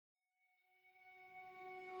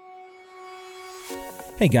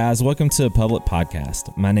Hey guys, welcome to a Public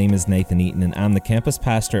Podcast. My name is Nathan Eaton and I'm the campus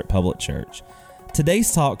pastor at Public Church.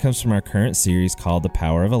 Today's talk comes from our current series called The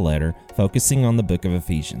Power of a Letter, focusing on the book of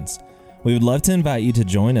Ephesians. We would love to invite you to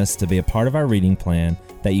join us to be a part of our reading plan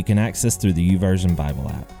that you can access through the YouVersion Bible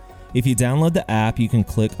app. If you download the app, you can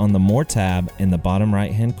click on the More tab in the bottom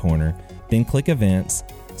right-hand corner, then click Events,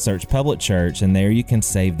 search Public Church, and there you can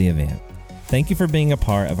save the event. Thank you for being a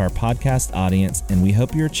part of our podcast audience, and we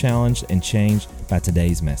hope you're challenged and changed by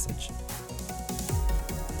today's message.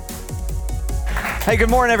 Hey, good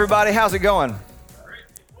morning, everybody. How's it going?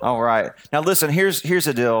 All right. Now, listen, here's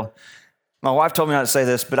the deal. My wife told me not to say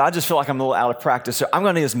this, but I just feel like I'm a little out of practice. So I'm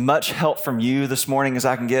going to need as much help from you this morning as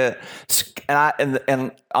I can get.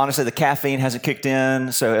 And honestly, the caffeine hasn't kicked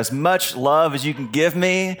in. So as much love as you can give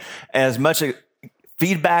me, as much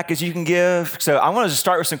feedback as you can give. So I want to just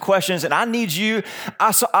start with some questions, and I need you.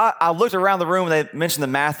 I looked around the room and they mentioned the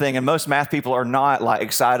math thing, and most math people are not like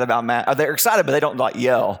excited about math. They're excited, but they don't like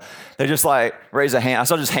yell. They just like raise a hand. I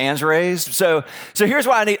saw just hands raised. So here's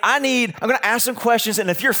what I need. I'm going to ask some questions, and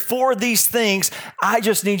if you're for these things, I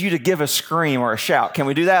just need you to give a scream or a shout. Can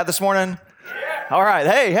we do that this morning? All right.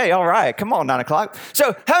 Hey, all right. Come on, 9 o'clock.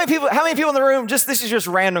 So how many people in the room, this is just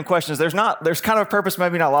random questions. There's kind of a purpose,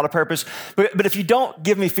 maybe not a lot of purpose. But if you don't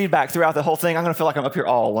give me feedback throughout the whole thing, I'm going to feel like I'm up here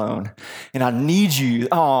all alone. And I need you.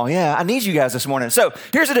 Oh, yeah. I need you guys this morning. So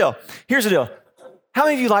here's the deal. How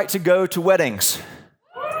many of you like to go to weddings?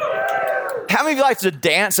 How many of you like to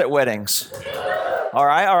dance at weddings? All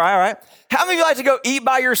right. How many of you like to go eat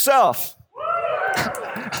by yourself?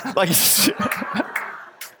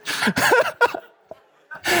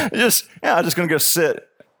 I'm just going to go sit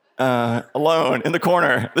alone in the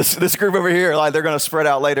corner. This group over here, like they're going to spread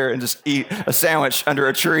out later and just eat a sandwich under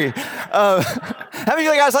a tree. How many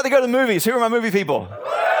of you guys like to go to the movies? Who are my movie people?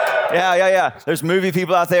 Yeah. There's movie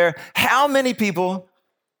people out there. How many people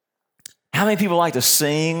like to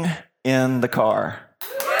sing in the car?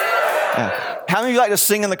 Yeah. How many of you like to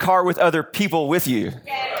sing in the car with other people with you?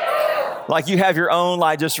 Like you have your own,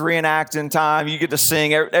 like just reenacting time. You get to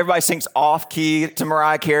sing. Everybody sings off key to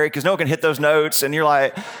Mariah Carey because no one can hit those notes. And you're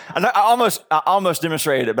like, I almost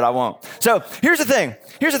demonstrated it, but I won't. So here's the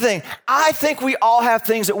thing. I think we all have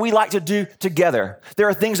things that we like to do together. There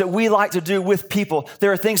are things that we like to do with people.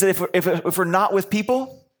 There are things that if we're not with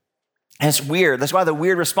people, and it's weird. That's why the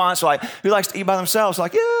weird response, like, who likes to eat by themselves?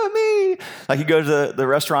 Like, yeah, me. Like you go to the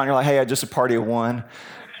restaurant, and you're like, hey, I just a party of one.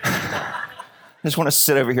 I just want to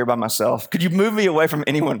sit over here by myself. Could you move me away from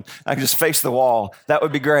anyone? I could just face the wall. That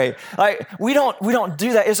would be great. Like we don't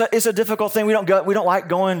do that. It's a difficult thing. We don't like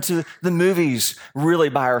going to the movies really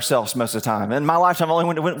by ourselves most of the time. In my lifetime, I only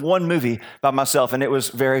went to one movie by myself, and it was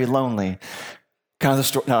very lonely. Kind of the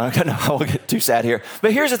story. No, I won't get too sad here.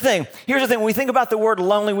 But here's the thing. When we think about the word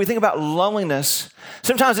lonely, we think about loneliness.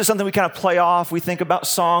 Sometimes it's something we kind of play off. We think about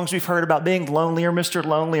songs we've heard about being lonely or Mr.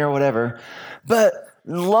 Lonely or whatever. But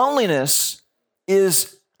loneliness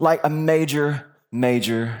is like a major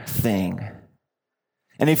thing.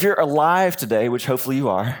 And if you're alive today, which hopefully you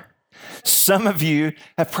are, some of you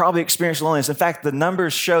have probably experienced loneliness. In fact, the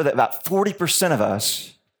numbers show that about 40% of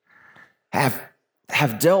us have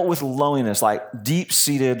dealt with loneliness, like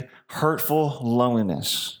deep-seated, hurtful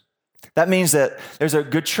loneliness. That means that there's a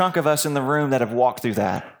good chunk of us in the room that have walked through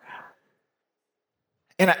that.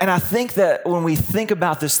 And I think that when we think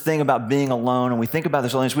about this thing about being alone and we think about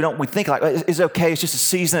this loneliness, we think like it's okay, it's just a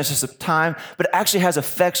season, it's just a time, but it actually has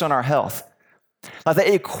effects on our health. Like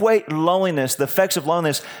they equate loneliness, the effects of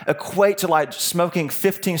loneliness equate to like smoking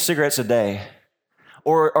 15 cigarettes a day,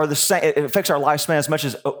 or the same. It affects our lifespan as much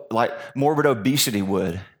as like morbid obesity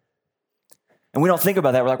would. And we don't think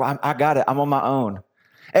about that. We're like, well, I got it. I'm on my own.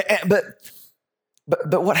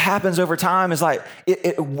 But what happens over time is like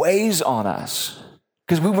it weighs on us.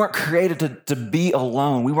 Because we weren't created to be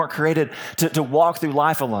alone. We weren't created to walk through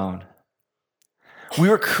life alone. We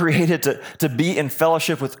were created to be in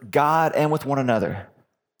fellowship with God and with one another.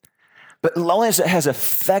 But loneliness has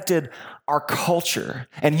affected our culture.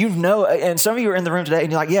 And and some of you are in the room today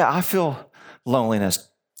and you're like, yeah, I feel loneliness.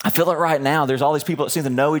 I feel it right now. There's all these people that seem to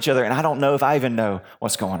know each other and I don't know if I even know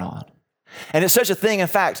what's going on. And it's such a thing. In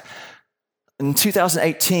fact, in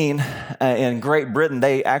 2018 in Great Britain,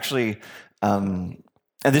 they actually...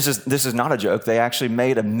 and this is not a joke. They actually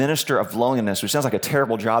made a minister of loneliness, which sounds like a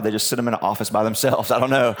terrible job. They just sit them in an office by themselves. I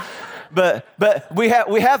don't know. But we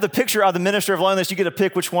have the picture of the minister of loneliness. You get to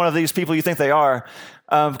pick which one of these people you think they are.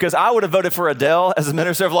 Because I would have voted for Adele as the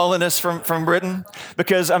minister of loneliness from Britain.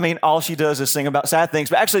 Because, I mean, all she does is sing about sad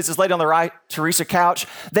things. But actually, it's this lady on the right, Teresa Couch.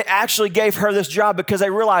 They actually gave her this job because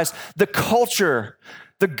they realized the culture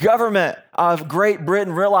The government of Great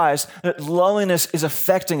Britain realized that loneliness is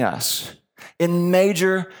affecting us in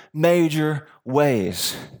major, major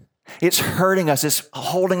ways. It's hurting us. It's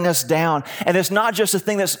holding us down. And it's not just a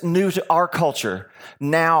thing that's new to our culture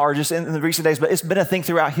now or just in the recent days, but it's been a thing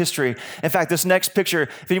throughout history. In fact, this next picture,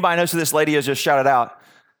 if anybody knows who this lady is, just shout it out.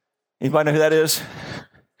 Anybody know who that is?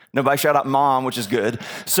 Nobody shout out mom, which is good.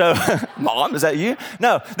 So, mom, is that you?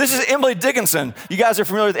 No, this is Emily Dickinson. You guys are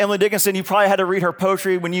familiar with Emily Dickinson. You probably had to read her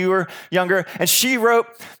poetry when you were younger. And she wrote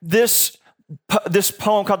this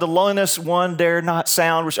poem called The Loneliness One Dare Not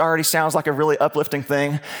Sound, which already sounds like a really uplifting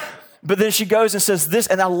thing. But then she goes and says this,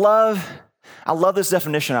 and I love this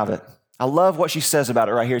definition of it. I love what she says about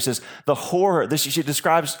it right here. It says, the horror, she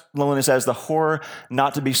describes loneliness as the horror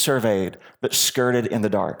not to be surveyed, but skirted in the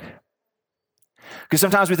dark. Because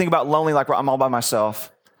sometimes we think about lonely like I'm all by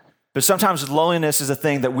myself, but sometimes loneliness is a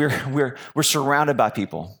thing that we're surrounded by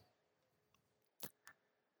people,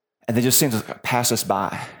 and they just seem to pass us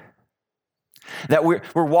by. That we're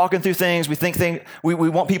walking through things, we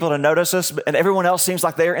want people to notice us, and everyone else seems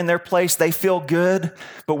like they're in their place. They feel good,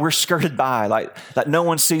 but we're skirted by, like that no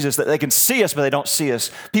one sees us, that they can see us, but they don't see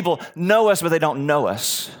us. People know us, but they don't know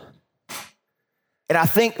us. And I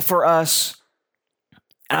think for us,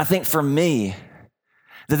 and I think for me,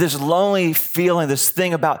 that this lonely feeling, this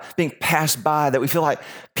thing about being passed by, that we feel like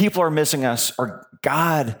people are missing us or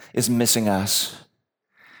God is missing us,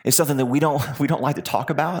 is something that we don't like to talk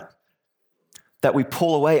about, that we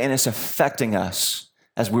pull away, and it's affecting us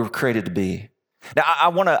as we were created to be. Now, I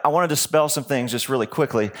want to dispel some things just really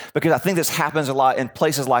quickly, because I think this happens a lot in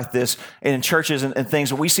places like this, in churches and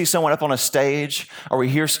things. When we see someone up on a stage, or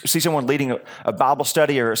we see someone leading a Bible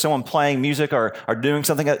study, or someone playing music, or doing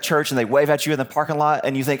something at church, and they wave at you in the parking lot,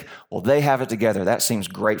 and you think, well, they have it together. That seems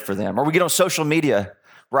great for them. Or we get on social media,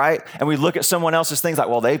 right? And we look at someone else's things like,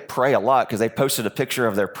 well, they pray a lot because they posted a picture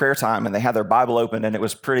of their prayer time and they had their Bible open and it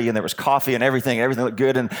was pretty and there was coffee and everything looked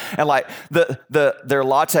good. And like their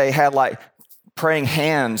latte had like praying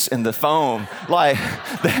hands in the foam. Like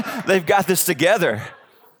they've got this together.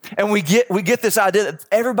 And we get this idea that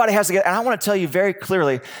everybody has to get, and I want to tell you very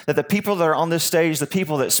clearly that the people that are on this stage, the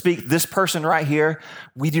people that speak, this person right here,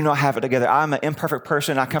 we do not have it together. I'm an imperfect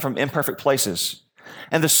person. I come from imperfect places.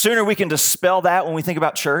 And the sooner we can dispel that when we think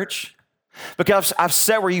about church, because I've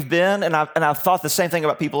sat where you've been, and I've thought the same thing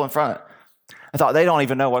about people in front. I thought they don't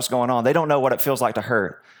even know what's going on. They don't know what it feels like to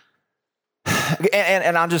hurt.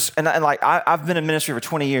 And I've been in ministry for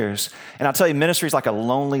 20 years, and I'll tell you, ministry is like a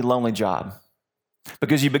lonely, lonely job,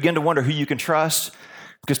 because you begin to wonder who you can trust.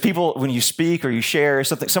 Because people, when you speak or you share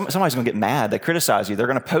something, somebody's going to get mad. They criticize you. They're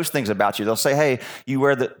going to post things about you. They'll say, hey, you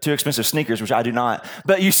wear the too expensive sneakers, which I do not.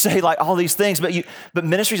 But you say like all these things, but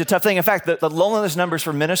ministry is a tough thing. In fact, the loneliness numbers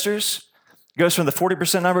for ministers goes from the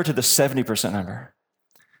 40% number to the 70% number.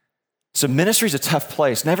 So ministry is a tough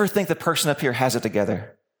place. Never think the person up here has it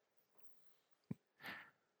together.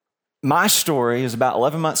 My story is about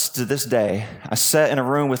 11 months to this day. I sat in a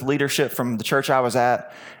room with leadership from the church I was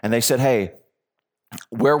at, and they said, hey,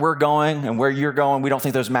 where we're going and where you're going, we don't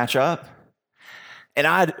think those match up. And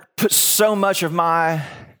I'd put so much of my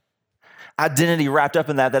identity wrapped up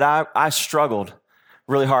in that I struggled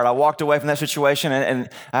really hard. I walked away from that situation, and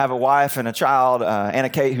I have a wife and a child, Anna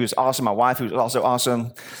Kate, who's awesome, my wife, who's also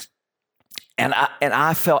awesome. And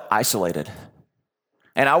I felt isolated.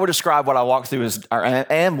 And I would describe what I walked through or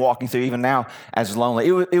am walking through even now as lonely.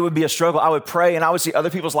 It would be a struggle. I would pray and I would see other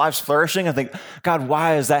people's lives flourishing and think, God,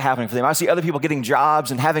 why is that happening for them? I see other people getting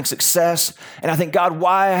jobs and having success. And I think, God,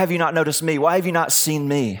 why have you not noticed me? Why have you not seen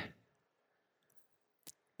me?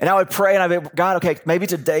 And I would pray and I'd be, God, okay, maybe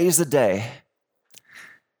today's the day.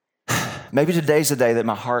 Maybe today's the day that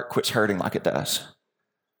my heart quits hurting like it does.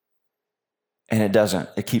 And it doesn't.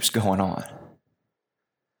 It keeps going on.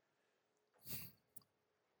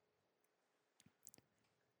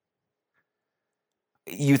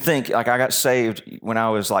 You think, like, I got saved when I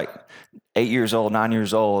was like 8 years old, 9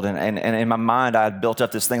 years old. And in my mind, I had built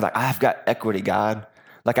up this thing like, I've got equity, God.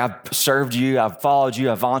 Like, I've served you, I've followed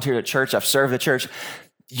you, I've volunteered at church, I've served the church.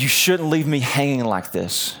 You shouldn't leave me hanging like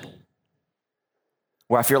this,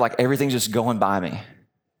 where I feel like everything's just going by me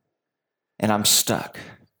and I'm stuck.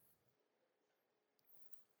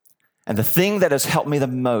 And the thing that has helped me the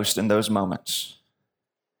most in those moments,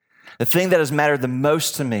 the thing that has mattered the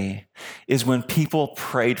most to me, is when people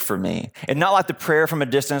prayed for me. And not like the prayer from a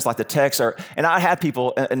distance, like the text. And I had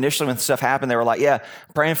people initially when stuff happened, they were like, yeah,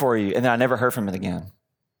 I'm praying for you. And then I never heard from it again.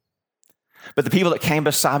 But the people that came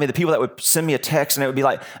beside me, the people that would send me a text, and it would be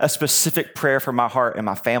like a specific prayer for my heart and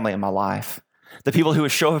my family and my life. The people who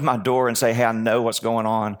would show up at my door and say, hey, I know what's going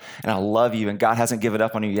on and I love you and God hasn't given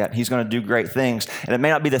up on you yet. He's going to do great things. And it may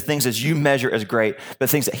not be the things that you measure as great, but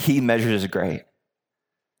things that he measures as great.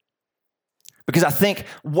 Because I think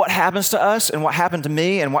what happens to us and what happened to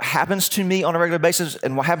me and what happens to me on a regular basis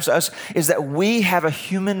and what happens to us is that we have a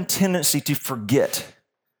human tendency to forget,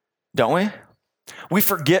 don't we? We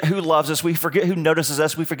forget who loves us. We forget who notices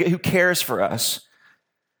us. We forget who cares for us.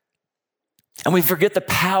 And we forget the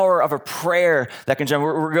power of a prayer that can jump.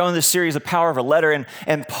 We're going this series, The Power of a Letter.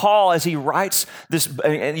 And Paul, as he writes this,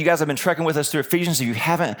 and you guys have been trekking with us through Ephesians. If you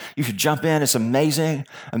haven't, you should jump in. It's amazing,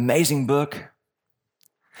 amazing book.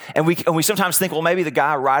 And we sometimes think, well, maybe the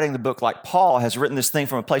guy writing the book like Paul has written this thing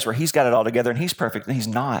from a place where he's got it all together and he's perfect, and he's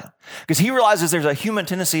not. Because he realizes there's a human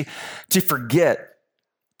tendency to forget.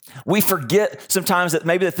 We forget sometimes that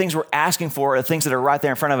maybe the things we're asking for are the things that are right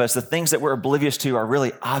there in front of us. The things that we're oblivious to are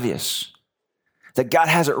really obvious. That God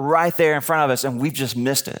has it right there in front of us and we've just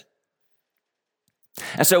missed it.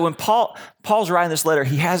 And so when Paul's writing this letter,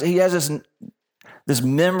 he has this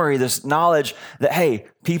memory, this knowledge that, hey,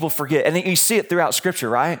 people forget. And you see it throughout Scripture,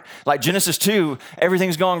 right? Like Genesis 2,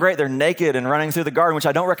 everything's going great. They're naked and running through the garden, which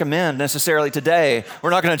I don't recommend necessarily today. We're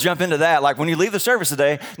not going to jump into that. Like when you leave the service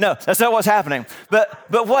today, no, that's not what's happening. But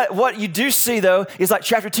what you do see, though, is like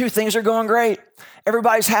chapter 2, things are going great.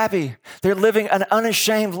 Everybody's happy. They're living an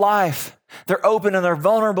unashamed life. They're open and they're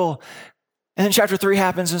vulnerable. And then chapter 3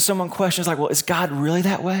 happens and someone questions like, well, is God really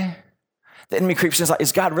that way? The enemy creeps in, like,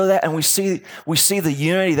 is God really that? And we see the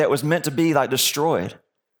unity that was meant to be like destroyed.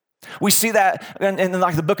 We see that in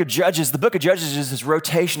like the book of Judges. The book of Judges is this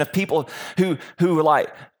rotation of people who like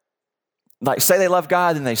say they love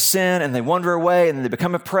God, and they sin, and they wander away, and then they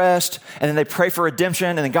become oppressed, and then they pray for redemption,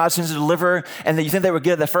 and then God sends a deliverer, and then you think they would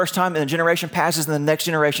get it the first time, and the generation passes, and the next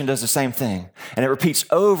generation does the same thing. And it repeats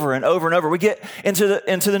over and over and over. We get into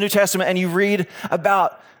the New Testament, and you read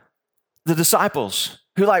about the disciples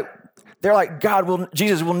who they're like,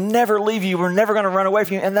 Jesus will never leave you. We're never going to run away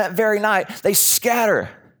from you. And that very night, they scatter.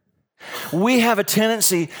 We have a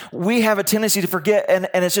tendency to forget, and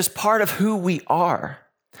it's just part of who we are.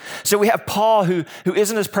 So we have Paul, who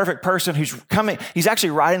isn't this perfect person, he's actually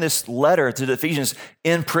writing this letter to the Ephesians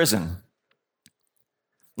in prison.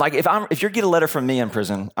 Like if you get a letter from me in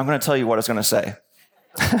prison, I'm going to tell you what it's going to say.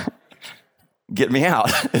 Get me out.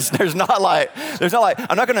 There's not like,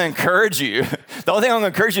 I'm not going to encourage you. The only thing I'm going to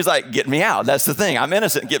encourage you is like, get me out. That's the thing. I'm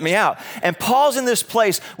innocent. Get me out. And Paul's in this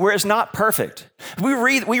place where it's not perfect. We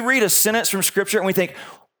read a sentence from Scripture and we think,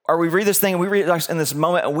 or we read this thing and we read it in this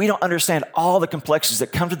moment and we don't understand all the complexities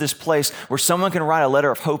that come to this place where someone can write a letter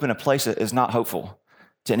of hope in a place that is not hopeful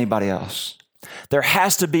to anybody else. There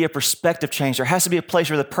has to be a perspective change. There has to be a place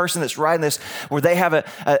where the person that's writing this, where they have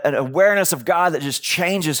an awareness of God that just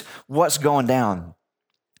changes what's going down.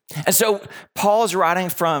 And so Paul is writing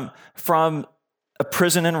from a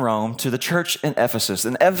prison in Rome to the church in Ephesus.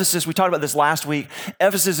 In Ephesus, we talked about this last week.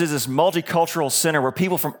 Ephesus is this multicultural center where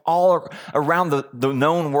people from all around the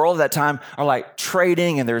known world at that time are like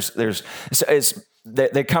trading, and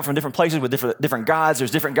they come from different places with different gods.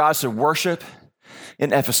 There's different gods to worship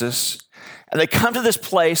in Ephesus. And they come to this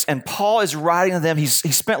place, and Paul is writing to them. He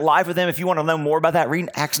spent life with them. If you want to know more about that, read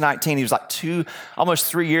Acts 19. He was like almost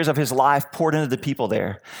 3 years of his life poured into the people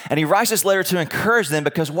there. And he writes this letter to encourage them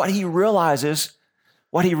because what he realizes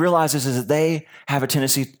is that they have a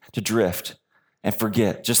tendency to drift and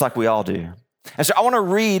forget, just like we all do. And so I want to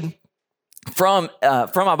read from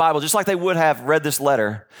my Bible, just like they would have read this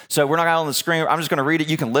letter. So we're not on the screen. I'm just going to read it.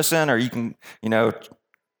 You can listen, or you can,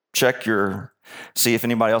 check see if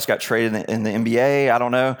anybody else got traded in the NBA. I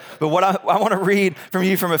don't know. But what I want to read from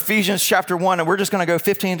you from Ephesians chapter 1, and we're just going to go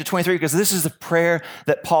 15 to 23 because this is the prayer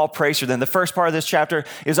that Paul prays for them. The first part of this chapter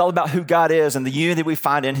is all about who God is and the unity we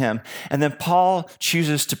find in him. And then Paul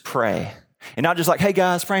chooses to pray. And not just like, hey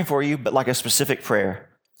guys, praying for you, but like a specific prayer.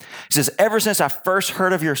 He says, ever since I first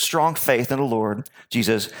heard of your strong faith in the Lord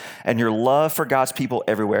Jesus and your love for God's people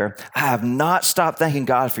everywhere, I have not stopped thanking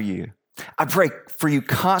God for you. I pray for you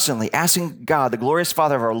constantly, asking God, the glorious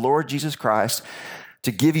Father of our Lord Jesus Christ,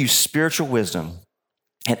 to give you spiritual wisdom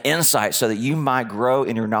and insight so that you might grow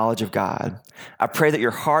in your knowledge of God. I pray that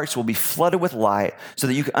your hearts will be flooded with light so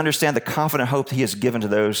that you can understand the confident hope that he has given to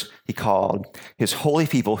those he called, his holy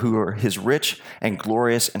people who are his rich and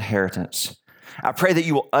glorious inheritance. I pray that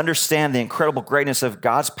you will understand the incredible greatness of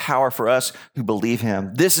God's power for us who believe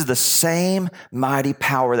him. This is the same mighty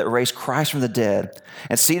power that raised Christ from the dead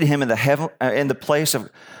and seated him in the place of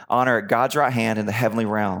honor at God's right hand in the heavenly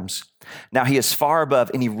realms. Now he is far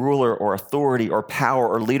above any ruler or authority or power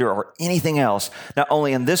or leader or anything else, not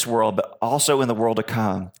only in this world, but also in the world to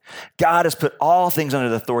come. God has put all things under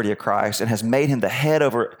the authority of Christ and has made him the head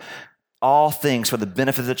over all things for the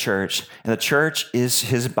benefit of the church. And the church is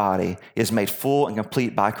his body, is made full and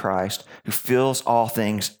complete by Christ, who fills all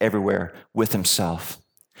things everywhere with himself.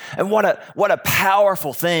 And what a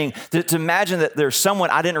powerful thing to imagine that there's someone,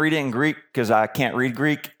 I didn't read it in Greek because I can't read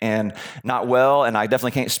Greek and not well, and I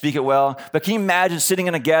definitely can't speak it well. But can you imagine sitting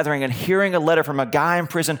in a gathering and hearing a letter from a guy in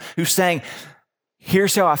prison who's saying,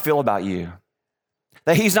 here's how I feel about you.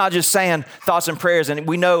 That he's not just saying thoughts and prayers. And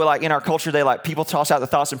we know, like, in our culture, people toss out the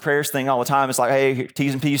thoughts and prayers thing all the time. It's like, hey,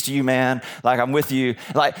 T's and P's to you, man. Like, I'm with you.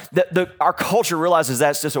 Like, our culture realizes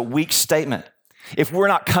that's just a weak statement. If we're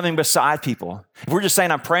not coming beside people, if we're just saying,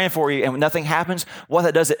 I'm praying for you, and nothing happens, what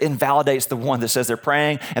that does, it invalidates the one that says they're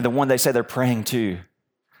praying and the one they say they're praying to.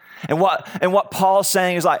 And what Paul's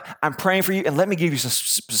saying is like, I'm praying for you, and let me give you some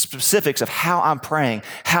specifics of how I'm praying,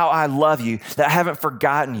 how I love you, that I haven't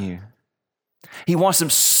forgotten you. He wants them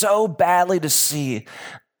so badly to see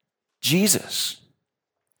Jesus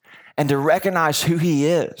and to recognize who he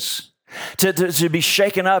is, to be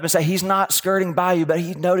shaken up and say, he's not skirting by you, but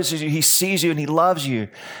he notices you, he sees you, and he loves you.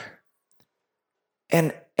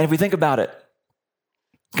 And if we think about it,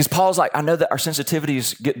 because Paul's like, I know that our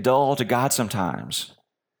sensitivities get dull to God sometimes.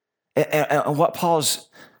 And what Paul's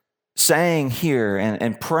saying here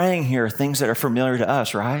and praying here are things that are familiar to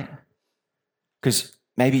us, right? Because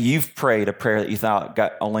maybe you've prayed a prayer that you thought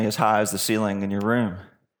got only as high as the ceiling in your room.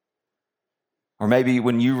 Or maybe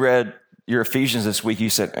when you read your Ephesians this week, you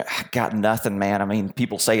said, I got nothing, man. I mean,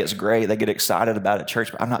 people say it's great. They get excited about it at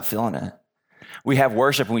church, but I'm not feeling it. We have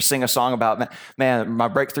worship and we sing a song about, man, my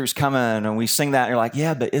breakthrough's coming, and we sing that and you're like,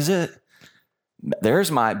 yeah, but is it? Theirs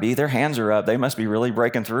might be. Their hands are up. They must be really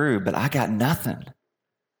breaking through, but I got nothing.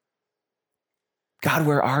 God,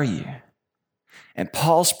 where are you? And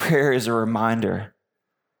Paul's prayer is a reminder.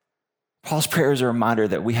 Paul's prayer is a reminder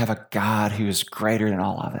that we have a God who is greater than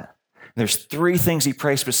all of it. There's three things he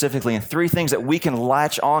prays specifically, and three things that we can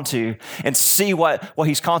latch onto and see what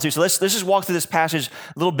he's calling to. So let's just walk through this passage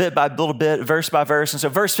little bit by little bit, verse by verse. And so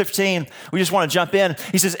verse 15, we just want to jump in.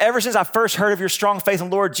 He says, ever since I first heard of your strong faith in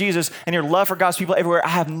Lord Jesus and your love for God's people everywhere, I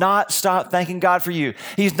have not stopped thanking God for you.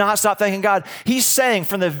 He's not stopped thanking God. He's saying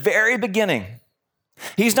from the very beginning,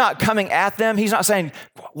 he's not coming at them. He's not saying,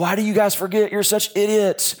 why do you guys forget? You're such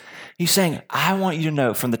idiots. He's saying, I want you to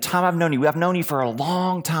know from the time I've known you for a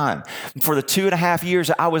long time, for the 2.5 years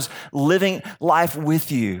that I was living life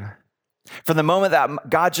with you, from the moment that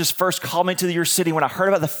God just first called me to your city, when I heard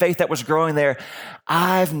about the faith that was growing there,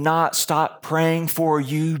 I've not stopped praying for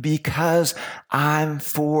you because I'm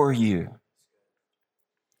for you.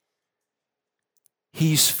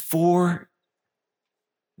 He's for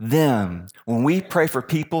them. When we pray for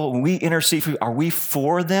people, when we intercede for you, are we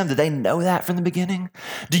for them? Do they know that from the beginning?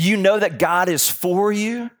 Do you know that God is for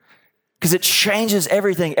you? Because it changes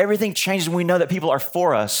everything. Everything changes when we know that people are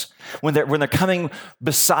for us, when they're coming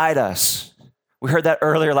beside us. We heard that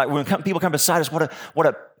earlier, like when people come beside us, what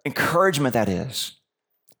a encouragement that is.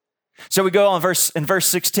 So we go on in verse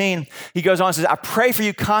 16, he goes on and says, I pray for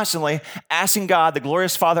you constantly, asking God, the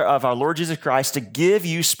glorious Father of our Lord Jesus Christ, to give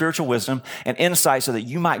you spiritual wisdom and insight so that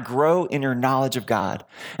you might grow in your knowledge of God.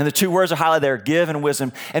 And the two words are highlighted there, give and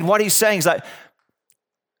wisdom. And what he's saying is that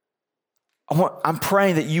I'm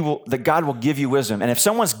praying that God will give you wisdom. And if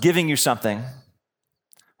someone's giving you something,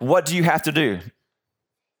 what do you have to do?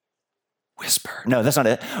 Whisper. No, that's not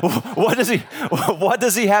it. What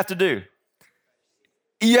does he have to do?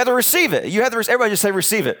 You have to receive it. Everybody just say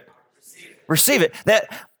receive it. Receive it. That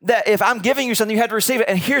if I'm giving you something, you have to receive it.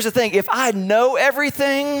 And here's the thing. If I know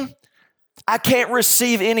everything, I can't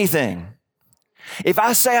receive anything. If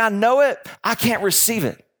I say I know it, I can't receive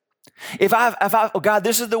it. If oh God,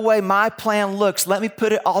 this is the way my plan looks. Let me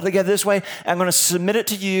put it all together this way. I'm going to submit it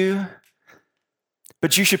to you.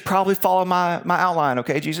 But you should probably follow my outline,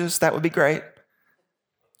 okay, Jesus? That would be great.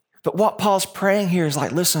 But what Paul's praying here is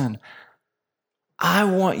like, listen, I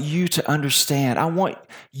want you to understand. I want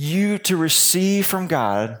you to receive from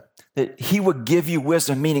God that he would give you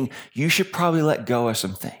wisdom, meaning you should probably let go of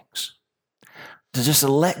some things. To just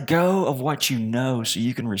let go of what you know so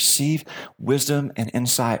you can receive wisdom and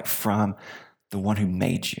insight from the one who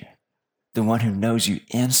made you, the one who knows you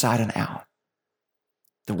inside and out,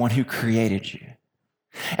 the one who created you.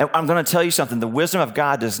 And I'm going to tell you something. The wisdom of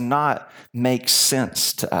God does not make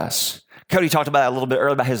sense to us. Cody talked about that a little bit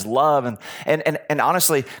earlier about his love. And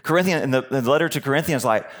honestly, Corinthians, in the letter to Corinthians,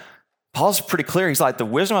 like, Paul's pretty clear. He's like, the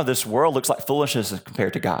wisdom of this world looks like foolishness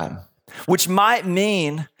compared to God. which might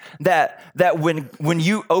mean that when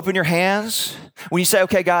you open your hands, when you say,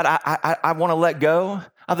 okay, God, I want to let go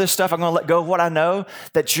of this stuff, I'm going to let go of what I know,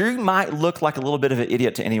 that you might look like a little bit of an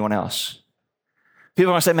idiot to anyone else.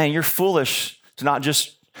 People are going to say, man, you're foolish to not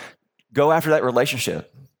just go after that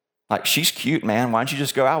relationship. Like, she's cute, man. Why don't you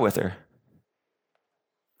just go out with her?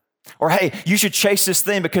 Or, hey, you should chase this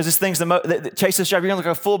thing because this thing's chase this job. You're going to look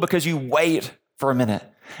like a fool because you wait for a minute.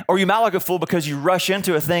 Or you might look like a fool because you rush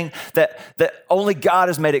into a thing that only God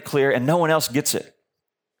has made it clear and no one else gets it.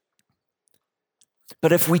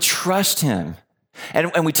 But if we trust him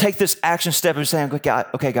and we take this action step and say,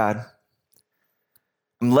 okay, God,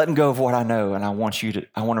 I'm letting go of what I know and I want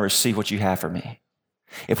to receive what you have for me.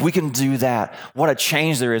 If we can do that, what a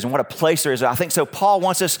change there is and what a place there is. I think so. Paul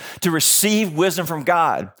wants us to receive wisdom from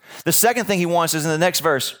God. The second thing he wants is in the next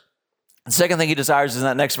verse. The second thing he desires is in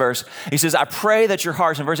that next verse. He says, I pray that your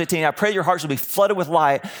hearts, in verse 18, I pray your hearts will be flooded with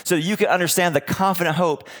light so that you can understand the confident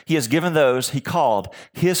hope he has given those he called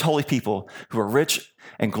his holy people who are rich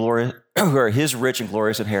and glorious, who are his rich and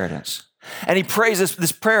glorious inheritance. And he prays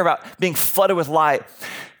this prayer about being flooded with light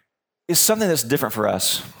is something that's different for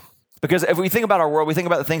us. Because if we think about our world, we think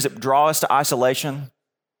about the things that draw us to isolation.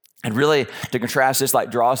 And really, to contrast this, like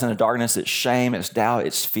draw us into darkness, it's shame, it's doubt,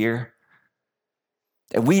 it's fear.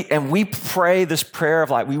 And we pray this prayer of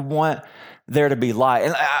like, we want there to be light.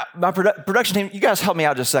 And my production team, you guys help me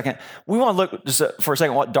out just a second. We want to look just for a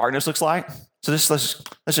second what darkness looks like. So let's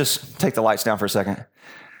just take the lights down for a second.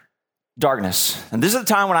 Darkness. And this is the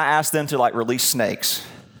time when I asked them to like release snakes.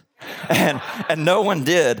 And no one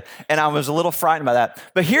did. And I was a little frightened by that.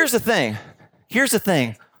 But here's the thing.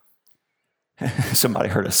 Somebody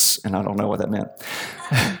heard us, and I don't know what that meant.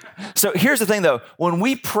 So here's the thing, though. When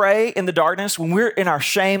we pray in the darkness, when we're in our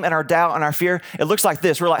shame and our doubt and our fear, it looks like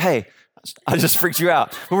this. We're like, hey, I just freaked you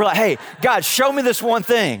out. But we're like, hey, God, show me this one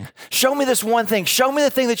thing. Show me this one thing. Show me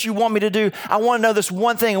the thing that you want me to do. I want to know this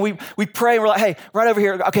one thing. And we pray, and we're like, hey, right over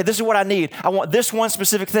here. Okay, this is what I need. I want this one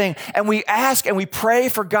specific thing. And we ask and we pray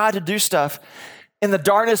for God to do stuff in the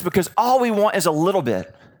darkness because all we want is a little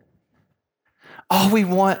bit. All we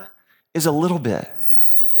want is a little bit.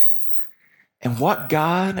 And what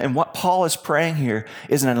God and what Paul is praying here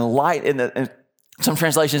is an enlightenment. In some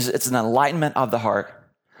translations, it's an enlightenment of the heart.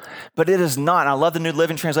 But it is not. And I love the New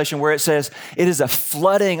Living Translation where it says it is a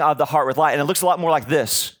flooding of the heart with light. And it looks a lot more like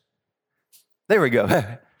this. There we go.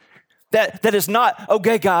 That is not,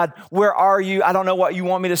 okay, God, where are you? I don't know what you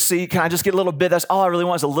want me to see. Can I just get a little bit? That's all I really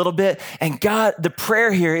want is a little bit. And God, the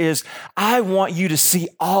prayer here is, I want you to see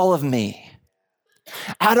all of me.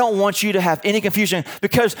 I don't want you to have any confusion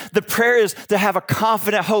because the prayer is to have a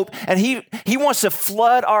confident hope. And he wants to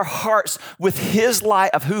flood our hearts with his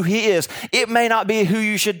light of who he is. It may not be who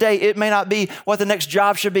you should date. It may not be what the next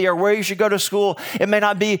job should be or where you should go to school. It may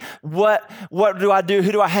not be what do I do?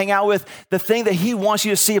 Who do I hang out with? The thing that he wants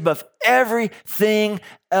you to see above everything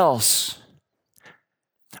else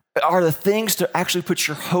are the things to actually put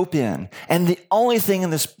your hope in. And the only thing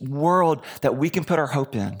in this world that we can put our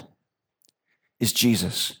hope in is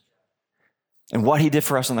Jesus and what he did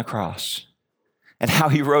for us on the cross and how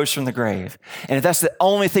he rose from the grave. And if that's the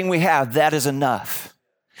only thing we have, that is enough.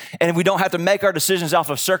 And we don't have to make our decisions off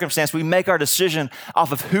of circumstance. We make our decision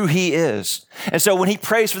off of who he is. And so when he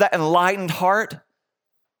prays for that enlightened heart,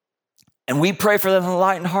 and we pray for that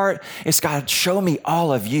enlightened heart, it's God, show me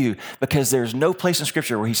all of you, because there's no place in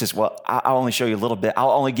Scripture where he says, well, I'll only show you a little bit. I'll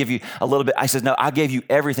only give you a little bit. I says, no, I gave you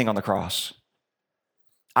everything on the cross.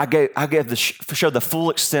 I showed the full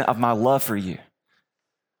extent of my love for you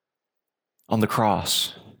on the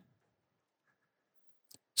cross.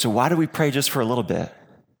 So why do we pray just for a little bit?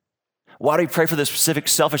 Why do we pray for this specific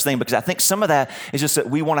selfish thing? Because I think some of that is just that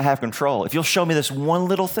we want to have control. If you'll show me this one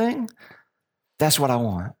little thing, that's what I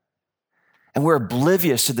want. And we're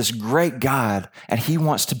oblivious to this great God, and he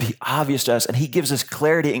wants to be obvious to us, and he gives us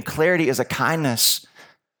clarity, and clarity is a kindness,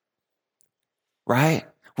 right?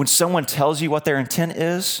 When someone tells you what their intent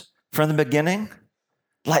is from the beginning,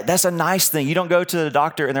 like that's a nice thing. You don't go to the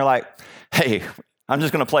doctor and they're like, hey, I'm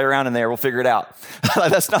just going to play around in there. We'll figure it out.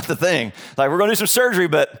 That's not the thing. Like, we're going to do some surgery,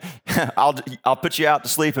 but I'll put you out to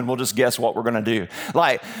sleep and we'll just guess what we're going to do.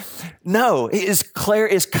 Like, no, it is clear,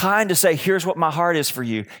 it's kind to say, here's what my heart is for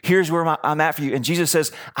you. Here's where I'm at for you. And Jesus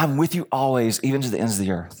says, I'm with you always, even to the ends of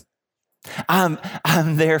the earth. I'm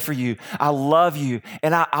there for you. I love you.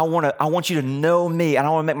 And I want you to know me, and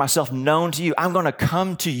I want to make myself known to you. I'm going to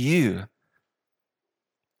come to you.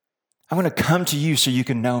 I'm going to come to you so you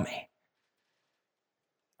can know me.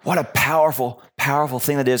 What a powerful, powerful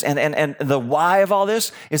thing that is. And the why of all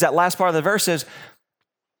this is that last part of the verse says,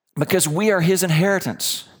 because we are his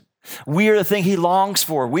inheritance. We are the thing he longs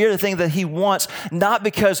for. We are the thing that he wants, not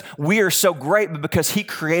because we are so great, but because he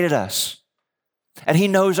created us. And he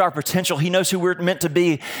knows our potential. He knows who we're meant to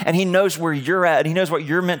be. And he knows where you're at. And he knows what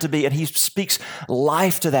you're meant to be. And he speaks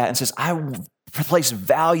life to that and says, I place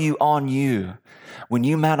value on you when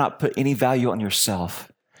you might not put any value on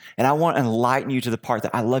yourself. And I want to enlighten you to the part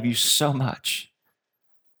that I love you so much.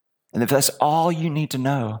 And if that's all you need to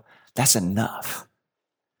know, that's enough.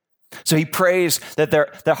 So he prays that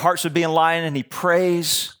their hearts would be enlightened, and he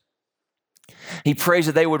prays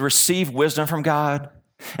that they would receive wisdom from God.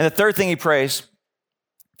 And the third thing he prays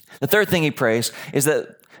is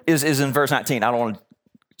in verse 19. I don't want to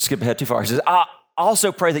skip ahead too far. He says, I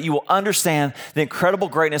also pray that you will understand the incredible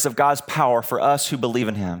greatness of God's power for us who believe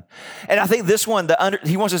in him. And I think this one,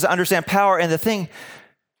 he wants us to understand power. And the thing,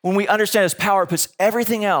 when we understand his power, it puts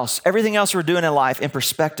everything else we're doing in life in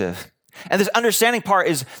perspective. And this understanding part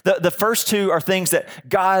is the first two are things that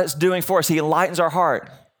God is doing for us. He enlightens our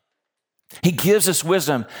heart. He gives us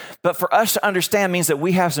wisdom. But for us to understand means that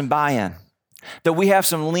we have some buy-in, that we have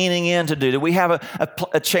some leaning in to do, that we have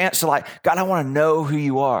a chance to God, I want to know who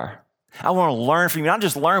you are. I want to learn from you. Not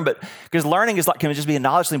just learn, but because learning can just be a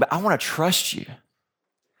knowledge thing, but I want to trust you.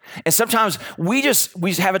 And sometimes we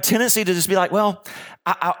have a tendency to just be like, well,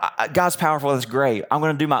 God's powerful. That's great. I'm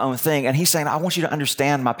going to do my own thing. And he's saying, I want you to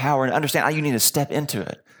understand my power and understand how you need to step into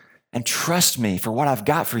it and trust me for what I've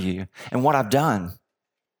got for you and what I've done.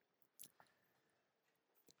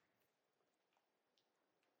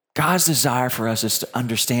 God's desire for us is to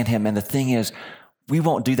understand him. And the thing is, we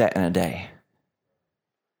won't do that in a day.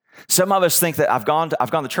 Some of us think that I've gone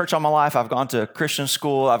to church all my life. I've gone to Christian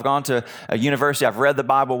school. I've gone to a university. I've read the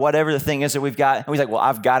Bible, whatever the thing is that we've got. And we think, well,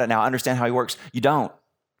 I've got it now. I understand how he works. You don't.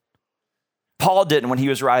 Paul didn't when he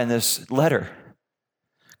was writing this letter.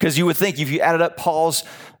 Because you would think if you added up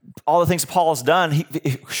all the things that Paul has done,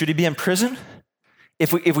 should he be in prison?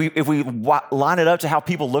 If we line it up to how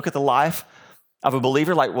people look at the life of a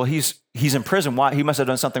believer, well, he's in prison. Why? He must have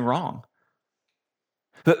done something wrong.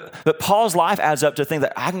 But Paul's life adds up to think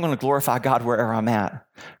that I'm going to glorify God wherever I'm at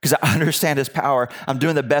because I understand his power. I'm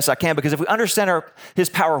doing the best I can because if we understand his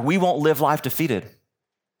power, we won't live life defeated.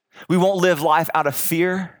 We won't live life out of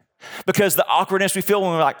fear because the awkwardness we feel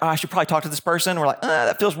when we're like, I should probably talk to this person. We're like,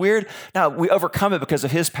 that feels weird. No, we overcome it because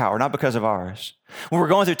of his power, not because of ours. When we're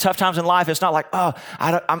going through tough times in life, it's not like,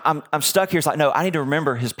 I'm stuck here. It's like, no, I need to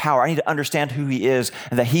remember his power. I need to understand who he is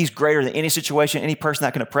and that he's greater than any situation, any person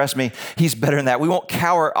that can oppress me. He's better than that. We won't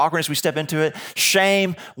cower awkwardness. We step into it.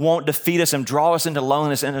 Shame won't defeat us and draw us into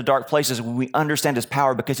loneliness and into dark places when we understand his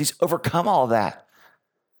power because he's overcome all of that.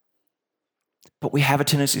 But we have a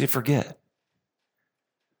tendency to forget.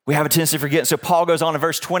 We have a tendency to forget. So Paul goes on in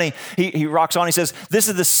verse 20. He rocks on. He says, this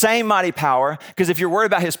is the same mighty power. Because if you're worried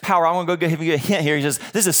about his power, I'm going to go give you a hint here. He says,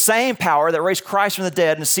 this is the same power that raised Christ from the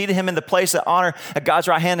dead and seated him in the place of honor at God's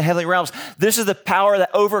right hand in the heavenly realms. This is the power that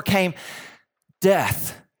overcame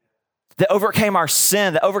death, that overcame our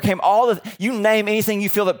sin, that overcame you name anything you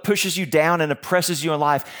feel that pushes you down and oppresses you in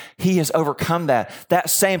life. He has overcome that. That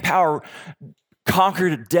same power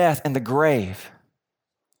conquered death and the grave.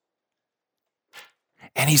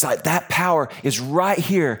 And he's like, that power is right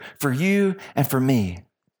here for you and for me.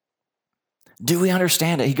 Do we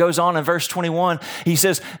understand it? He goes on in verse 21. He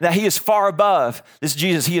says that he is far above, this is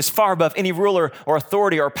Jesus, he is far above any ruler or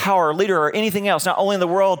authority or power or leader or anything else, not only in the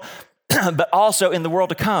world, but also in the world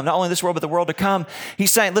to come. Not only this world, but the world to come.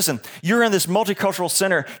 He's saying, listen, you're in this multicultural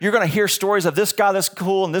center. You're going to hear stories of this guy that's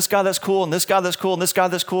cool, and this guy that's cool, and this guy that's cool, and this guy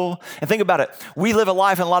that's cool. And think about it. We live a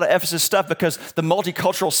life in a lot of Ephesus stuff because the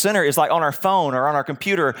multicultural center is like on our phone or on our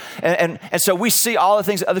computer. And so we see all the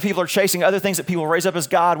things that other people are chasing, other things that people raise up as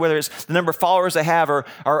God, whether it's the number of followers they have or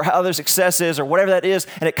how their success is or whatever that is.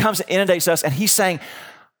 And it comes and inundates us. And he's saying,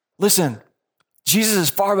 listen, Jesus is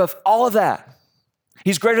far above all of that.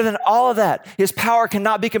 He's greater than all of that. His power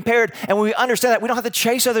cannot be compared. And when we understand that, we don't have to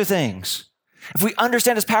chase other things. If we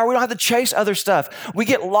understand his power, we don't have to chase other stuff. We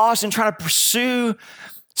get lost in trying to pursue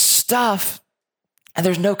stuff, and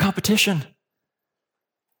there's no competition.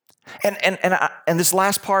 And this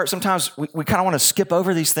last part, sometimes we kind of want to skip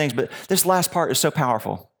over these things, but this last part is so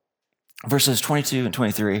powerful. Verses 22 and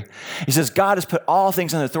 23. He says, God has put all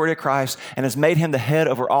things in the authority of Christ and has made him the head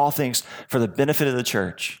over all things for the benefit of the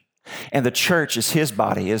church. And the church is his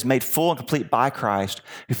body, is made full and complete by Christ,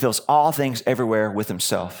 who fills all things everywhere with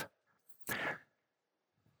himself.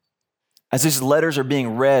 As these letters are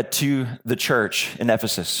being read to the church in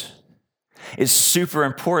Ephesus, it's super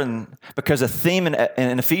important because the theme in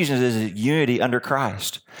Ephesians is unity under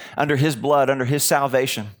Christ, under his blood, under his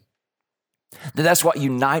salvation. That's what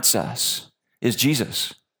unites us, is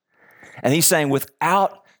Jesus. And he's saying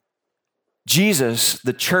without Jesus,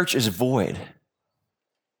 the church is void.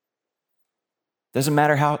 Doesn't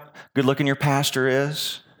matter how good looking your pastor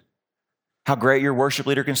is, how great your worship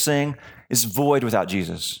leader can sing, it's void without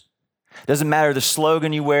Jesus. Doesn't matter the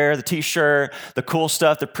slogan you wear, the t-shirt, the cool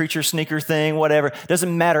stuff, the preacher sneaker thing, whatever.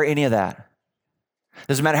 Doesn't matter any of that.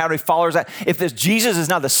 Doesn't matter how many followers that. If this Jesus is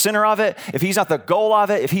not the center of it, if he's not the goal of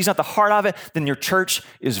it, if he's not the heart of it, then your church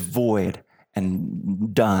is void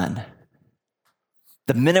and done.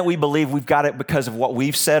 The minute we believe we've got it because of what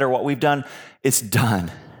we've said or what we've done, it's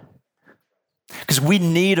done. Because we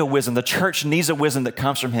need a wisdom. The church needs a wisdom that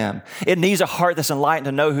comes from him. It needs a heart that's enlightened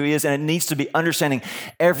to know who he is, and it needs to be understanding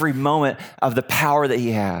every moment of the power that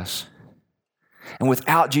he has. And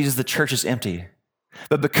without Jesus, the church is empty.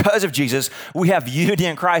 But because of Jesus, we have unity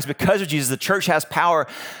in Christ. Because of Jesus, the church has power,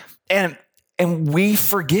 and we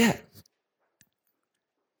forget.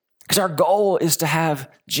 Because our goal is to have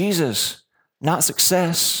Jesus, not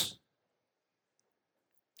success.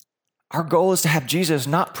 Our goal is to have Jesus,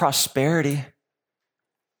 not prosperity.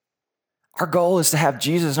 Our goal is to have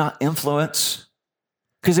Jesus, not influence.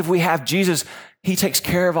 Because if we have Jesus, he takes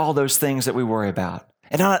care of all those things that we worry about.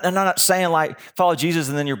 And I'm not saying like, follow Jesus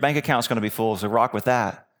and then your bank account's going to be full, so rock with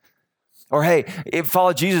that. Or hey,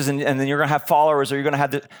 follow Jesus and then you're going to have followers or you're going to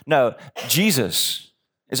have the... No, Jesus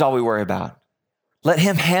is all we worry about. Let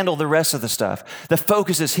him handle the rest of the stuff. The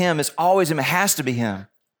focus is him. It's always him. It has to be him.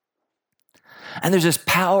 And there's this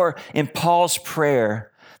power in Paul's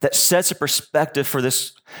prayer that sets a perspective for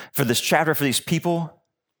this chapter, for these people.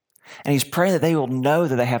 And he's praying that they will know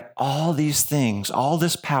that they have all these things, all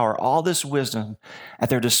this power, all this wisdom at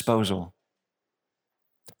their disposal.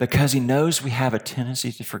 Because he knows we have a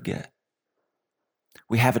tendency to forget.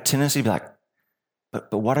 We have a tendency to be like,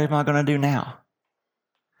 but what am I going to do now?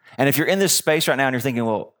 And if you're in this space right now and you're thinking,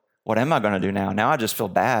 well, what am I going to do now? Now I just feel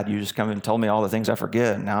bad. You just come and told me all the things I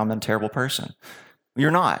forget, and now I'm a terrible person. You're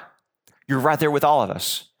not. You're right there with all of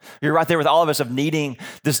us. You're right there with all of us of needing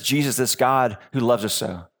this Jesus, this God who loves us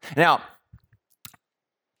so. Now,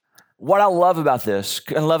 what I love about this,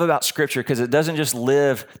 and love about Scripture, because it doesn't just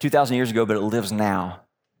live 2,000 years ago, but it lives now,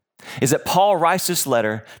 is that Paul writes this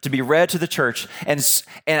letter to be read to the church, and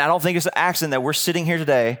I don't think it's an accident that we're sitting here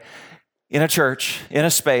today in a church, in a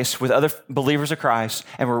space with other believers of Christ,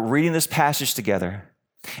 and we're reading this passage together,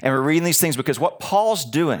 and we're reading these things because what Paul's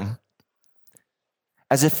doing,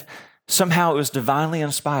 as if somehow it was divinely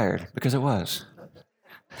inspired, because it was,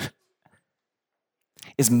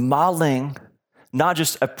 is modeling not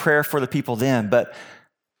just a prayer for the people then, but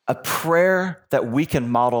a prayer that we can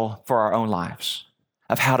model for our own lives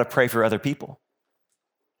of how to pray for other people,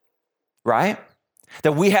 right?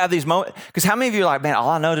 That we have these moments, because how many of you are like, man, all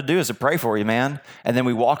I know to do is to pray for you, man. And then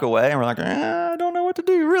we walk away and we're like, I don't know what to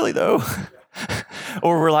do really though.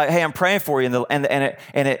 Or we're like, hey, I'm praying for you. And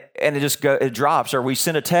it just it drops. Or we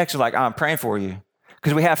send a text like, I'm praying for you.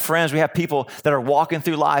 Because we have friends, we have people that are walking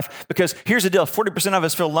through life. Because here's the deal, 40% of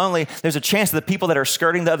us feel lonely. There's a chance that the people that are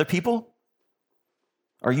skirting the other people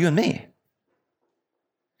are you and me.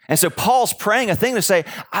 And so Paul's praying a thing to say,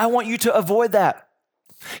 I want you to avoid that.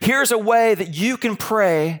 Here's a way that you can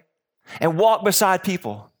pray and walk beside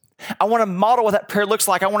people. I want to model what that prayer looks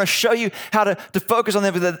like. I want to show you how to focus on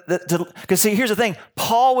them. Because see, here's the thing.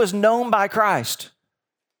 Paul was known by Christ.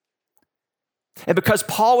 And because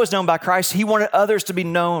Paul was known by Christ, he wanted others to be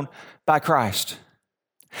known by Christ.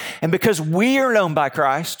 And because we are known by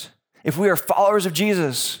Christ, if we are followers of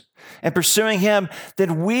Jesus and pursuing him,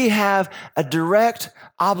 then we have a direct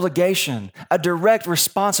obligation, a direct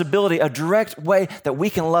responsibility, a direct way that we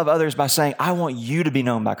can love others by saying, I want you to be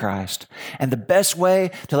known by Christ. And the best way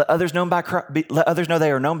to let others know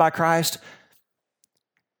they are known by Christ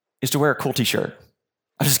is to wear a cool t-shirt.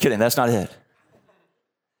 I'm just kidding. That's not it.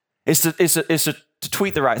 It's to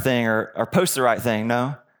tweet the right thing or post the right thing.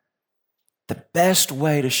 No. The best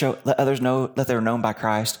way to let others know that they're known by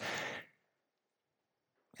Christ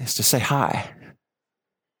is to say hi.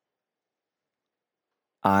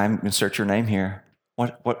 I'm insert your name here.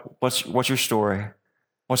 What's your story?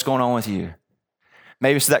 What's going on with you?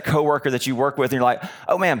 Maybe it's that coworker that you work with and you're like,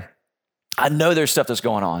 oh man, I know there's stuff that's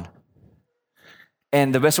going on.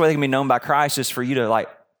 And the best way they can be known by Christ is for you to like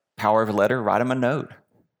power of a letter, write them a note.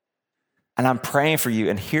 And I'm praying for you,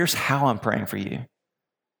 and here's how I'm praying for you.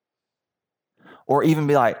 Or even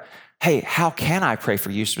be like, hey, how can I pray for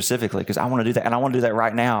you specifically? Because I want to do that, and I want to do that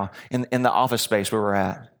right now in the office space where we're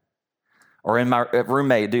at. Or in my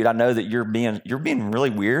roommate, dude, I know that you're being really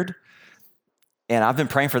weird, and I've been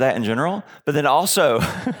praying for that in general. But then also,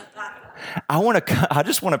 I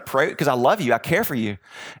just want to pray because I love you, I care for you,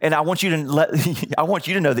 and I want you to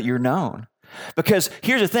know that you're known. Because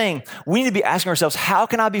here's the thing, we need to be asking ourselves, how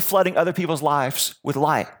can I be flooding other people's lives with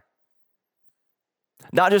light?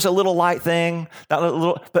 Not just a little light thing,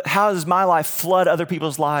 but how does my life flood other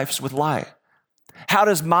people's lives with light? How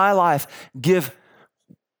does my life give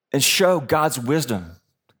and show God's wisdom?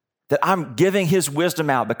 That I'm giving his wisdom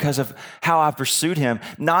out because of how I've pursued him,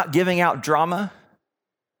 not giving out drama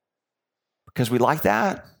because we like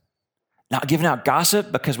that, not giving out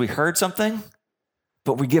gossip because we heard something,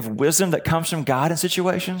 but we give wisdom that comes from God in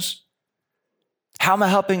situations. How am I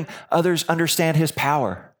helping others understand his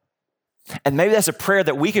power? And maybe that's a prayer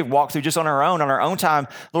that we could walk through just on our own time.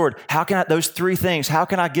 Lord, how can I, those three things, how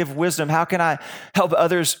can I give wisdom? How can I help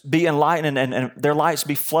others be enlightened and their lights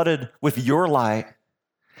be flooded with your light?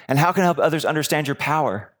 And how can I help others understand your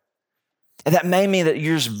power? And that may mean that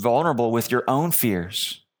you're just vulnerable with your own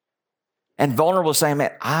fears and vulnerable saying,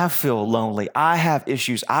 man, I feel lonely. I have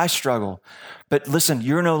issues. I struggle. But listen,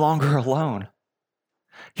 you're no longer alone.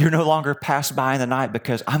 You're no longer passed by in the night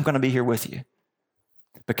because I'm going to be here with you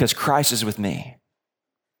because Christ is with me.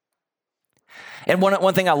 And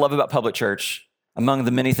one thing I love about public church, among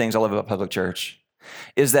the many things I love about public church,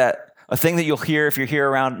 is that a thing that you'll hear if you're here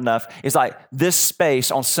around enough is like this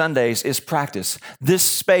space on Sundays is practice. This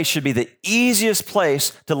space should be the easiest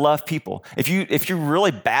place to love people. If you're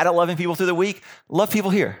really bad at loving people through the week, love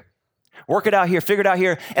people here. Work it out here, figure it out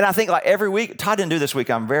here. And I think like every week, Todd didn't do this week.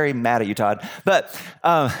 I'm very mad at you, Todd. But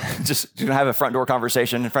just to have a front door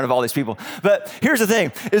conversation in front of all these people. But here's the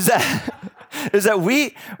thing, is that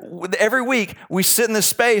we, every week, we sit in this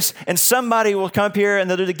space and somebody will come up here and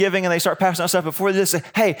they'll do the giving and they start passing out stuff before they say,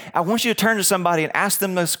 hey, I want you to turn to somebody and ask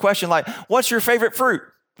them this question like, what's your favorite fruit?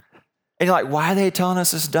 And you're like, why are they telling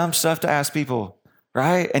us this dumb stuff to ask people?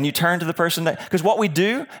 Right? And you turn to the person because what we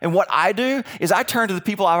do and what I do is I turn to the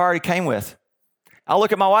people I've already came with. I'll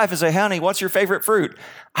look at my wife and say, honey, what's your favorite fruit?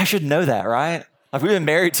 I should know that, right? Like we've been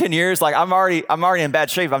married 10 years. Like I'm already in bad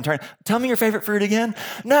shape. I'm turning, tell me your favorite fruit again.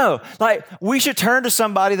 No, like we should turn to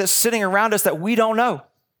somebody that's sitting around us that we don't know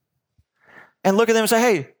and look at them and say,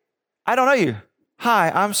 hey, I don't know you.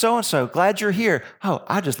 Hi, I'm so-and-so. Glad you're here. Oh,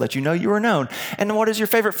 I just let you know you were known. And what is your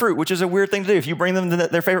favorite fruit? Which is a weird thing to do. If you bring them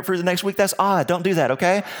their favorite fruit the next week, that's odd. Don't do that,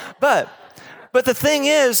 okay? But the thing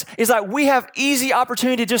is like we have easy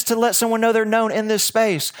opportunity just to let someone know they're known in this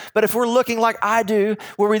space. But if we're looking like I do,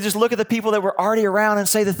 where we just look at the people that we're already around and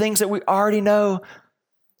say the things that we already know,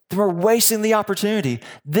 then we're wasting the opportunity.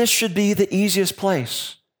 This should be the easiest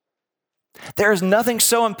place. There is nothing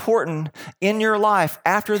so important in your life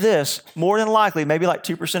after this, more than likely, maybe like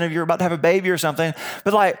 2% of you are about to have a baby or something,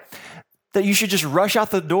 but like that you should just rush out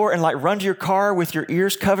the door and like run to your car with your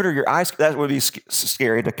ears covered or your eyes. That would be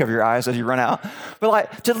scary to cover your eyes as you run out. But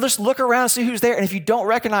like to just look around and see who's there. And if you don't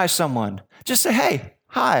recognize someone, just say, hey,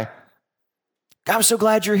 hi, I'm so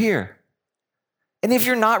glad you're here. And if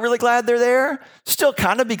you're not really glad they're there, still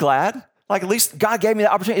kind of be glad. Like at least God gave me the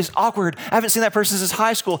opportunity. It's awkward. I haven't seen that person since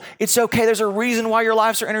high school. It's okay. There's a reason why your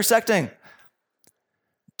lives are intersecting.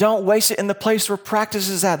 Don't waste it in the place where practice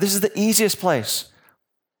is at. This is the easiest place.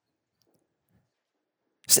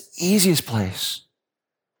 It's the easiest place.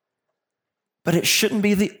 But it shouldn't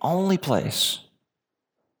be the only place.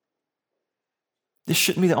 This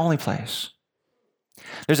shouldn't be the only place.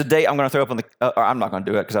 There's a date I'm going to throw up on or I'm not going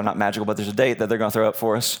to do it because I'm not magical, but there's a date that they're going to throw up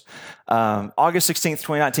for us. August 16th,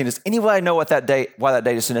 2019. Does anybody know why that date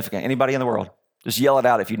is significant? Anybody in the world? Just yell it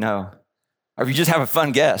out if you know. Or if you just have a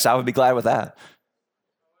fun guess, I would be glad with that.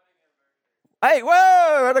 Hey,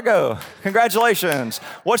 whoa, where'd it go? Congratulations.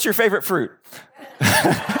 What's your favorite fruit?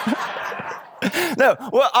 No,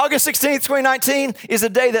 well, August 16th, 2019 is the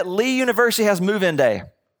day that Lee University has move-in day.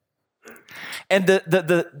 And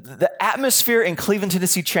the atmosphere in Cleveland,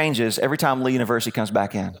 Tennessee changes every time Lee University comes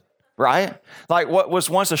back in, right? Like what was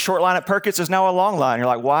once a short line at Perkins is now a long line. You're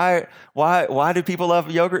like, why do people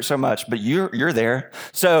love yogurt so much? But you're there.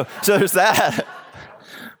 So there's that.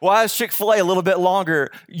 Why is Chick-fil-A a little bit longer?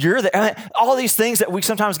 You're there. I mean, all these things that we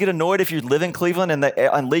sometimes get annoyed if you live in Cleveland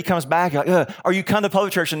and Lee comes back. You're like, or you come to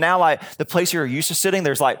public church and now like the place you're used to sitting,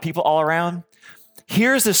 there's like people all around.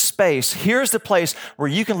 Here's the space. Here's the place where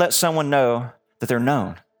you can let someone know that they're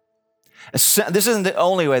known. This isn't the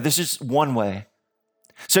only way. This is just one way.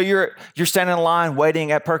 So you're standing in line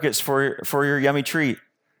waiting at Perkins for your yummy treat.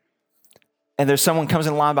 And there's someone comes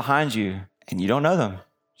in line behind you and you don't know them.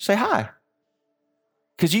 Say hi.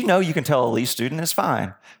 Because you know you can tell a Lee student it's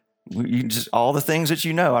fine. You just all the things that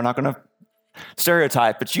you know. I'm not going to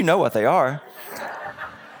stereotype, but you know what they are.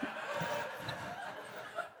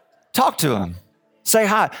 Talk to them. Say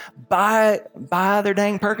hi. Buy their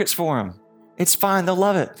dang Perkins for them. It's fine. They'll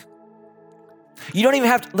love it. You don't even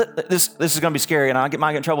have to, this is going to be scary and I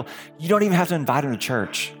might get in trouble. You don't even have to invite them to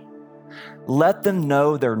church. Let them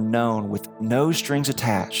know they're known with no strings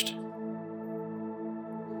attached.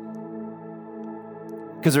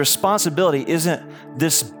 Because the responsibility isn't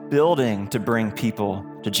this building to bring people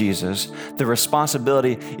to Jesus. The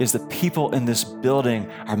responsibility is the people in this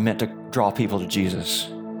building are meant to draw people to Jesus.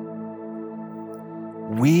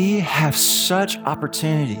 We have such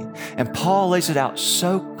opportunity, and Paul lays it out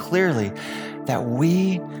so clearly that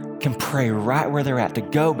we can pray right where they're at to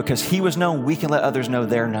go because he was known, we can let others know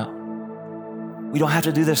they're known. We don't have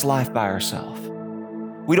to do this life by ourselves.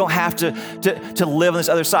 We don't have to live on this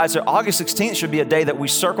other side. So August 16th should be a day that we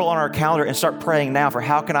circle on our calendar and start praying now for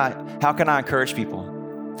how can I encourage people?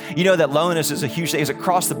 You know that loneliness is a huge thing. It's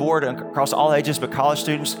across the board and across all ages, but college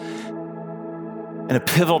students in a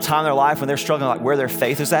pivotal time in their life when they're struggling, like where their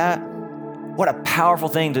faith is at, what a powerful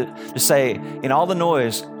thing to say, in all the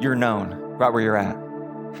noise, you're known right where you're at.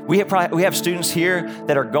 We have students here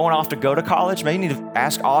that are going off to go to college. Maybe you need to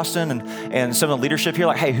ask Austin and some of the leadership here,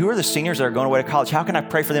 like, hey, who are the seniors that are going away to college? How can I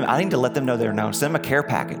pray for them? I need to let them know they're known. Send them a care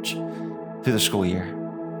package through the school year.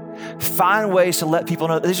 Find ways to let people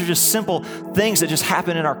know. These are just simple things that just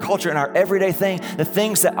happen in our culture, in our everyday thing, the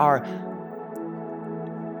things that are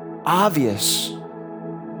obvious,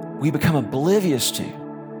 we become oblivious to.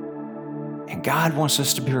 And God wants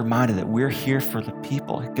us to be reminded that we're here for the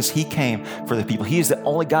people because he came for the people. He is the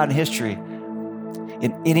only God in history.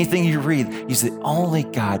 In anything you read, he's the only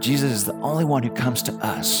God. Jesus is the only one who comes to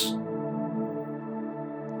us.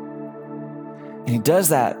 And he does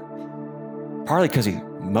that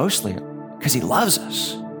mostly because he loves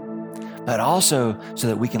us, but also so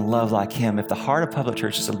that we can love like him. If the heart of public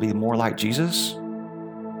church is to be more like Jesus,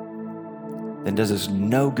 then it does us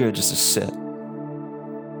no good just to sit.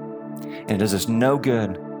 And it does us no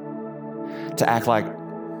good to act like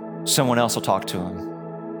someone else will talk to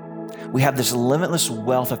him. We have this limitless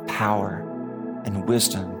wealth of power and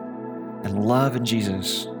wisdom and love in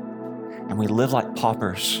Jesus, and we live like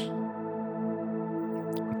paupers.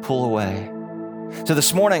 We pull away. So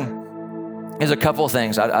this morning, there's a couple of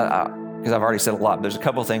things, because I've already said a lot, but there's a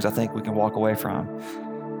couple of things I think we can walk away from.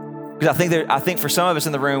 Because I think for some of us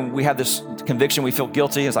in the room, we have this conviction, we feel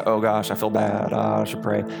guilty. It's like, oh gosh, I feel bad. I should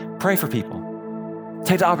pray. Pray for people.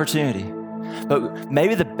 Take the opportunity. But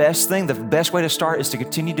maybe the best way to start is to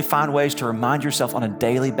continue to find ways to remind yourself on a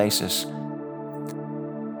daily basis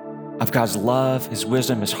of God's love, his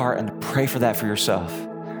wisdom, his heart, and to pray for that for yourself.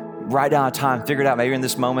 Write down a time, figure it out. Maybe in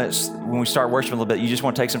this moment, when we start worshiping a little bit, you just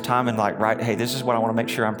want to take some time and write, hey, this is what I want to make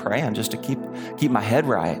sure I'm praying just to keep my head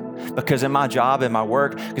right. Because in my job, in my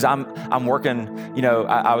work, because I'm working,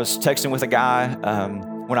 I was texting with a guy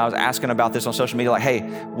when I was asking about this on social media, like, hey,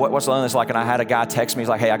 what's loneliness like? And I had a guy text me, he's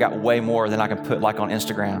like, hey, I got way more than I can put on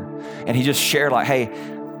Instagram. And he just shared hey,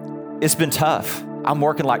 it's been tough. I'm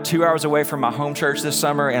working 2 hours away from my home church this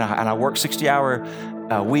summer, and I work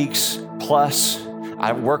 60-hour weeks plus.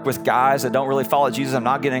 I work with guys that don't really follow Jesus. I'm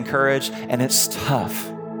not getting encouraged, and it's tough.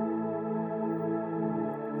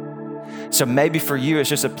 So maybe for you, it's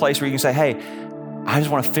just a place where you can say, hey, I just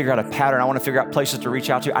want to figure out a pattern. I want to figure out places to reach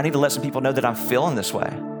out to. I need to let some people know that I'm feeling this way.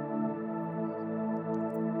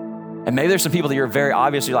 And maybe there's some people that you're very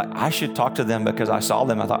obviously I should talk to them because I saw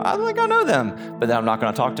them. I thought, I think I know them, but then I'm not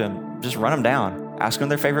going to talk to them. Just run them down. Ask them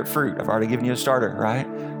their favorite fruit. I've already given you a starter, right?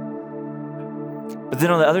 But then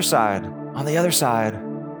on the other side,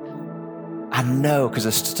 I know, because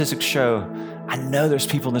the statistics show, I know there's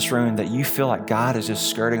people in this room that you feel like God is just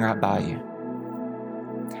skirting right by you.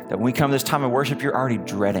 That when we come to this time of worship, you're already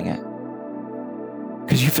dreading it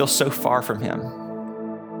because you feel so far from him.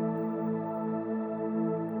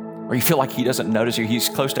 Or you feel like he doesn't notice you. He's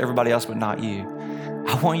close to everybody else, but not you.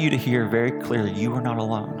 I want you to hear very clearly, you are not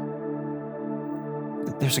alone.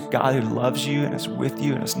 There's a God who loves you and is with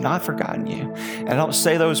you and has not forgotten you. And I don't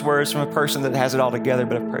say those words from a person that has it all together,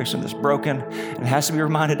 but a person that's broken and has to be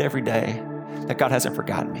reminded every day that God hasn't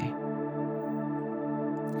forgotten me.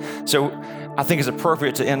 So I think it's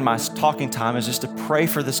appropriate to end my talking time is just to pray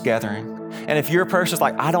for this gathering. And if you're a person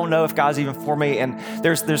that's I don't know if God's even for me, and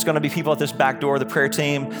there's going to be people at this back door, the prayer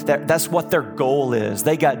team, that's what their goal is.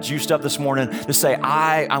 They got juiced up this morning to say,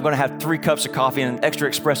 I'm going to have 3 cups of coffee and an extra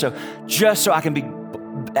espresso just so I can be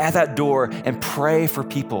at that door and pray for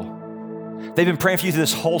people. They've been praying for you through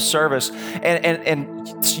this whole service, and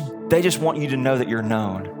they just want you to know that you're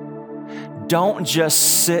known. Don't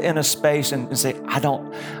just sit in a space and say, I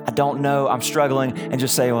don't know, I'm struggling, and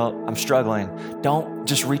just say, well, I'm struggling. Don't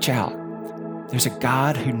just reach out. There's a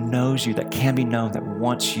God who knows you, that can be known, that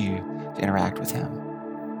wants you to interact with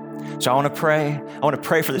him. So I want to pray. I want to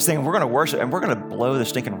pray for this thing. We're going to worship, and we're going to blow the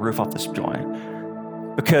stinking roof off this joint.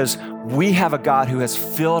 because we have a God who has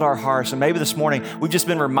filled our hearts. And maybe this morning we've just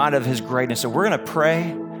been reminded of his greatness. So we're going to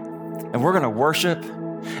pray and we're going to worship,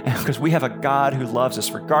 and because we have a God who loves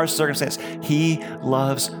us regardless of circumstance. He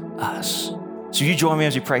loves us. So you join me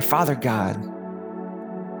as we pray. Father God,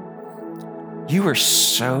 you are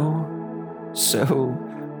so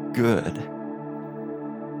good.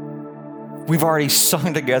 We've already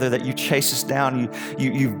sung together that you chase us down,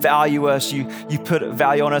 you value us, you put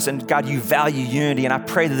value on us, and God, you value unity. And I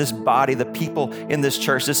pray that this body, the people in this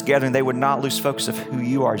church, this gathering, they would not lose focus of who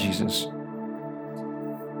you are, Jesus.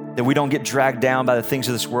 That we don't get dragged down by the things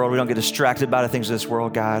of this world, we don't get distracted by the things of this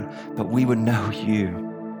world, God, but we would know you.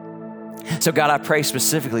 So God, I pray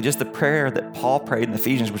specifically just the prayer that Paul prayed in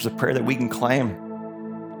Ephesians, which is a prayer that we can claim,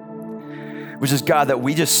 which is, God, that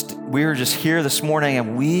we're just here this morning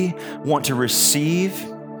and we want to receive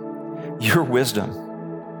your wisdom.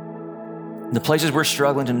 The places we're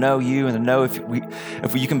struggling to know you and to know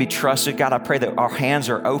if you can be trusted, God, I pray that our hands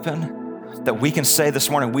are open, that we can say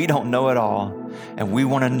this morning, we don't know it all, and we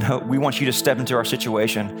want you to step into our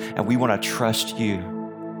situation, and we want to trust you.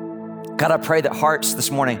 God, I pray that hearts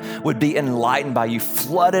this morning would be enlightened by you,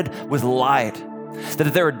 flooded with light. That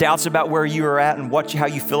if there are doubts about where you are at and how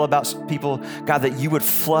you feel about people, God, that you would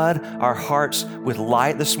flood our hearts with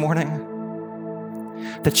light this morning.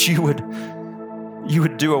 That you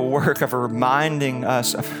would do a work of reminding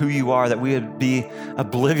us of who you are, that we would be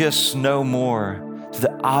oblivious no more to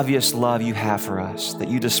the obvious love you have for us, that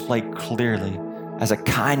you display clearly as a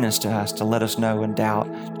kindness to us to let us know in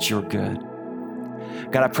doubt that you're good.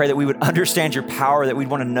 God, I pray that we would understand your power, that we'd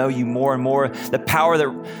want to know you more and more, the power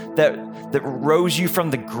that rose you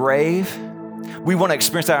from the grave. We want to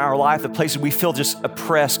experience that in our life, the places we feel just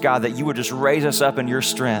oppressed, God, that you would just raise us up in your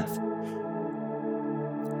strength.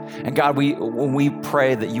 And God, when we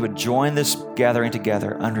pray that you would join this gathering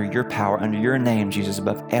together under your power, under your name, Jesus,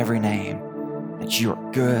 above every name, that you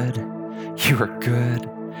are good,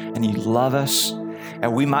 and you love us.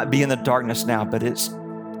 And we might be in the darkness now, but it's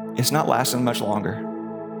not lasting much longer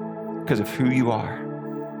because of who you are.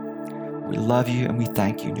 We love you and we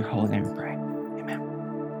thank you. In your holy name we pray.